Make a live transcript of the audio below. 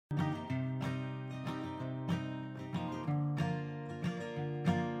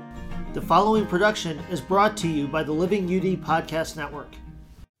The following production is brought to you by the Living UD Podcast Network.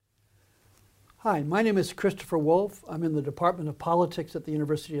 Hi, my name is Christopher Wolf. I'm in the Department of Politics at the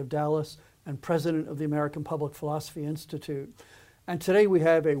University of Dallas and president of the American Public Philosophy Institute. And today we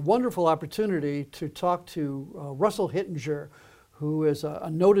have a wonderful opportunity to talk to Russell Hittinger, who is a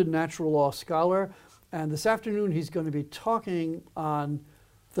noted natural law scholar. And this afternoon he's going to be talking on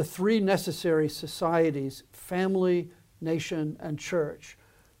the three necessary societies: family, nation, and church.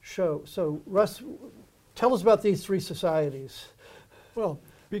 So Russ, tell us about these three societies. Well,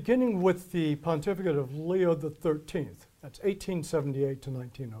 beginning with the pontificate of Leo XIII, that's 1878 to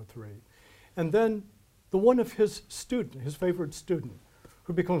 1903, and then the one of his student, his favorite student,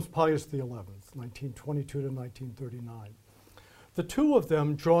 who becomes Pius XI, 1922 to 1939. The two of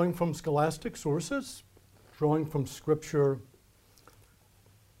them, drawing from scholastic sources, drawing from scripture,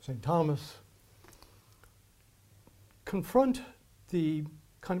 St. Thomas, confront the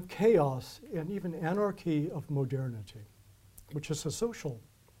kind of chaos and even anarchy of modernity, which is a social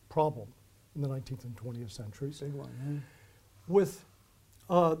problem in the 19th and 20th centuries. Big one, with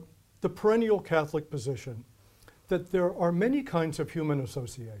the perennial Catholic position that there are many kinds of human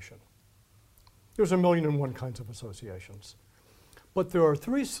association. There's 1,000,001 kinds of associations. But there are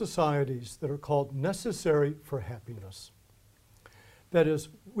three societies that are called necessary for happiness. That is,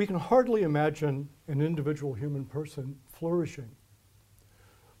 we can hardly imagine an individual human person flourishing,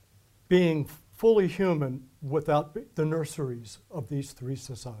 being fully human without the nurseries of these three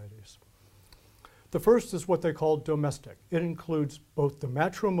societies. The first is what they call domestic. It includes both the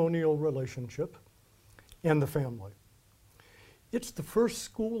matrimonial relationship and the family. It's the first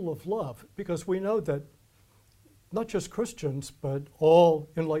school of love, because we know that not just Christians, but all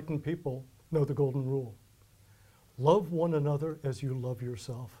enlightened people know the golden rule. Love one another as you love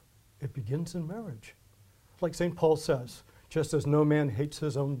yourself. It begins in marriage. Like St. Paul says, just as no man hates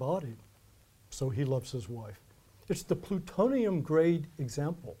his own body, so he loves his wife. It's the plutonium grade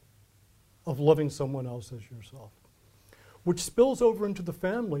example of loving someone else as yourself, which spills over into the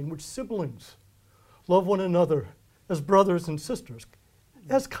family, in which siblings love one another as brothers and sisters,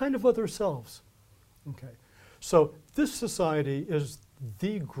 as kind of other selves. Okay. So this society is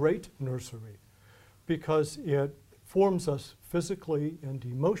the great nursery because it forms us physically and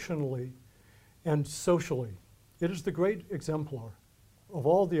emotionally and socially. It is the great exemplar of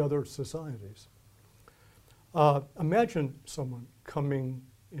all the other societies. Imagine someone coming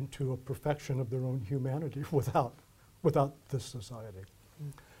into a perfection of their own humanity without this society.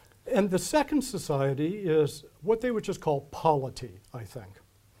 Mm. And the second society is what they would just call polity, I think.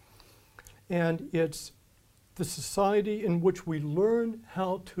 And it's the society in which we learn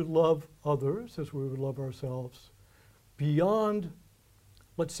how to love others as we would love ourselves beyond,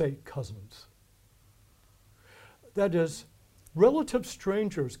 let's say, cousins. That is, relative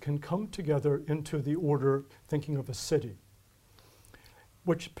strangers can come together into the order, thinking of a city,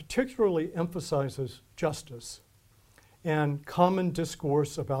 which particularly emphasizes justice and common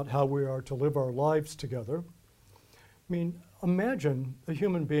discourse about how we are to live our lives together. I mean, imagine a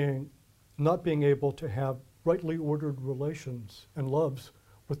human being not being able to have rightly ordered relations and loves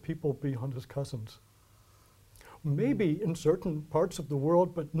with people beyond his cousins. Maybe in certain parts of the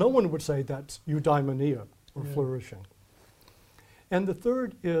world, but no one would say that's eudaimonia or flourishing. And the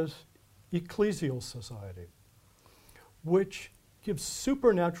third is ecclesial society, which gives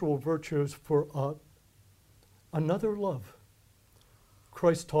supernatural virtues for another love.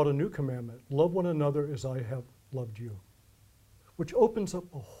 Christ taught a new commandment: love one another as I have loved you, which opens up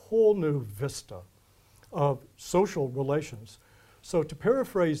a whole new vista of social relations. So to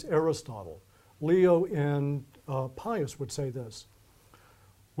paraphrase Aristotle, Leo and Pius would say this: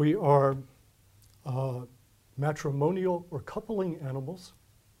 we are matrimonial or coupling animals,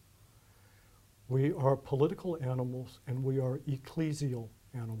 we are political animals, and we are ecclesial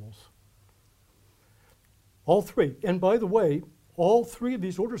animals. All three. And by the way, all three of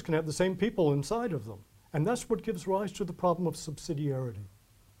these orders can have the same people inside of them. And that's what gives rise to the problem of subsidiarity.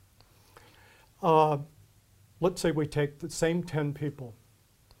 Let's say we take the same 10 people.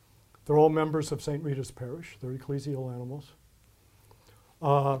 They're all members of St. Rita's Parish. They're ecclesial animals.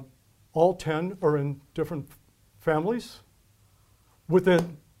 All 10 are in different families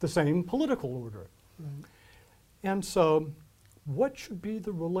within the same political order. Right. And so what should be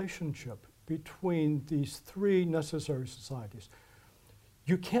the relationship between these three necessary societies?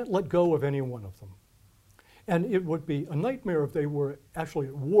 You can't let go of any one of them. And it would be a nightmare if they were actually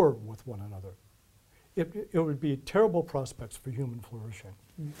at war with one another. It would be terrible prospects for human flourishing.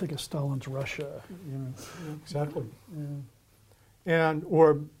 You think of Stalin's Russia. Exactly. Yeah.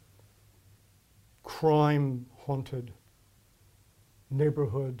 Or crime-haunted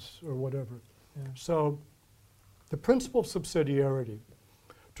neighborhoods or whatever. Yeah. So the principle of subsidiarity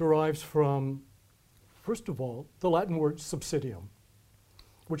derives from, first of all, the Latin word subsidium,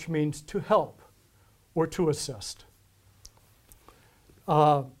 which means to help or to assist.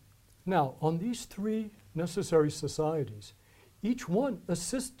 Now, on these three necessary societies, each one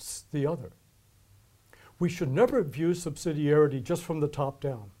assists the other. We should never view subsidiarity just from the top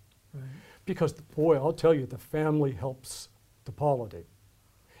down. Right. Because, boy, I'll tell you, the family helps the polity.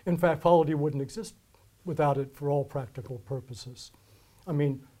 In fact, polity wouldn't exist without it for all practical purposes. I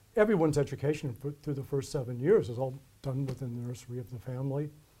mean, everyone's education through the first 7 years is all done within the nursery of the family.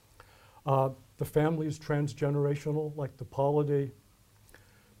 The family is transgenerational, like the polity.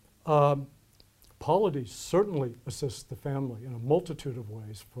 Polity certainly assists the family in a multitude of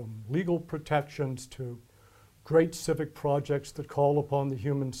ways, from legal protections to great civic projects that call upon the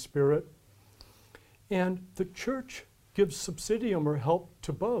human spirit. And the church gives subsidium or help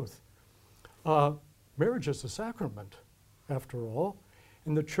to both. Marriage is a sacrament, after all,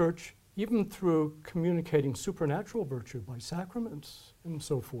 and the church, even through communicating supernatural virtue by sacraments and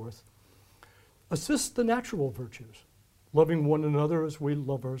so forth, assists the natural virtues, loving one another as we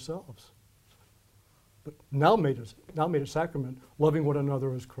love ourselves. But now made a sacrament, loving one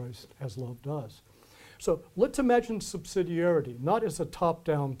another as Christ has loved us. So let's imagine subsidiarity not as a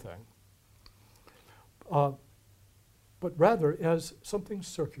top-down thing, but rather as something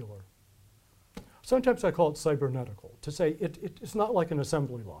circular. Sometimes I call it cybernetical, to say it's not like an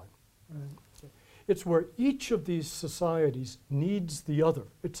assembly line. Right. It's where each of these societies needs the other.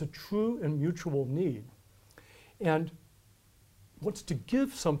 It's a true and mutual need, and wants to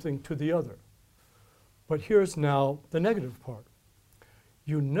give something to the other. But here's now the negative part.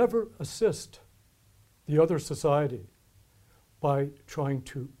 You never assist the other society by trying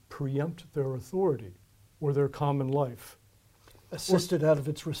to preempt their authority or their common life. Assisted out of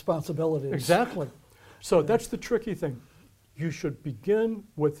its responsibilities. Exactly. So that's the tricky thing. You should begin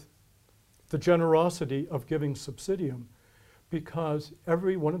with the generosity of giving subsidium, because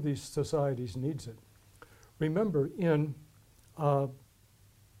every one of these societies needs it. Remember, in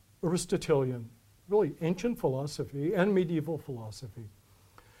Aristotelian, really ancient philosophy and medieval philosophy,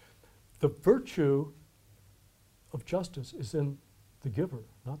 the virtue of justice is in the giver,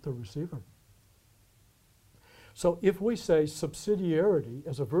 not the receiver. So if we say subsidiarity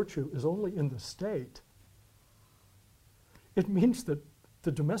as a virtue is only in the state, it means that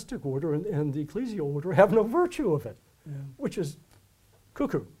the domestic order and the ecclesial order have no virtue of it, which is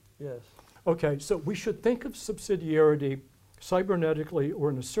cuckoo. Yes. Okay, so we should think of subsidiarity cybernetically or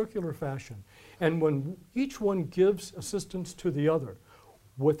in a circular fashion. And when each one gives assistance to the other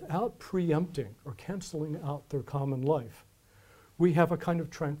without preempting or canceling out their common life, we have a kind of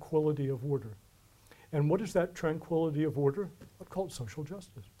tranquility of order. And what is that tranquility of order? I'd call it social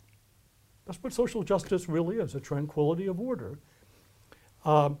justice. That's what social justice really is, a tranquility of order.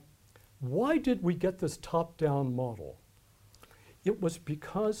 Why did we get this top-down model? It was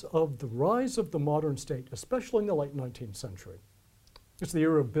because of the rise of the modern state, especially in the late 19th century. It's the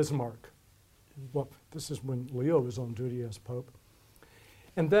era of Bismarck. Well, this is when Leo was on duty as Pope.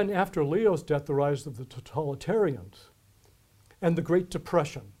 And then after Leo's death, the rise of the totalitarians and the Great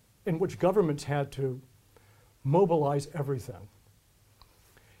Depression, in which governments had to mobilize everything.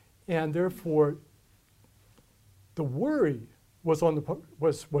 And therefore, the worry was on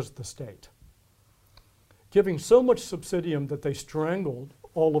was the state, giving so much subsidium that they strangled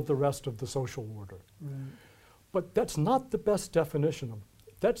all of the rest of the social order. Right. But that's not the best definition of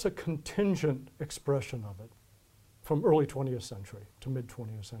it. That's a contingent expression of it from early 20th century to mid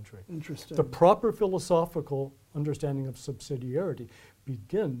 20th century. Interesting. The proper philosophical understanding of subsidiarity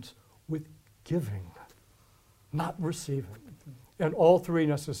begins with giving, not receiving. And all three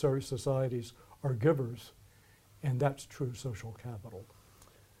necessary societies are givers, and that's true social capital.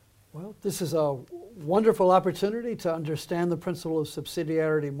 Well, this is a wonderful opportunity to understand the principle of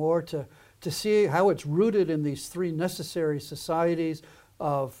subsidiarity more, to see how it's rooted in these three necessary societies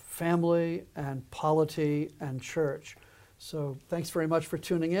of family and polity and church. So thanks very much for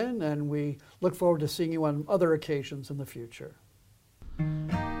tuning in, and we look forward to seeing you on other occasions in the future.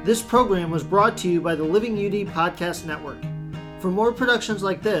 This program was brought to you by the Living UD Podcast Network. For more productions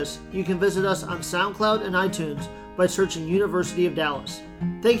like this, you can visit us on SoundCloud and iTunes by searching University of Dallas.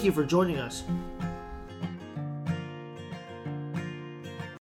 Thank you for joining us.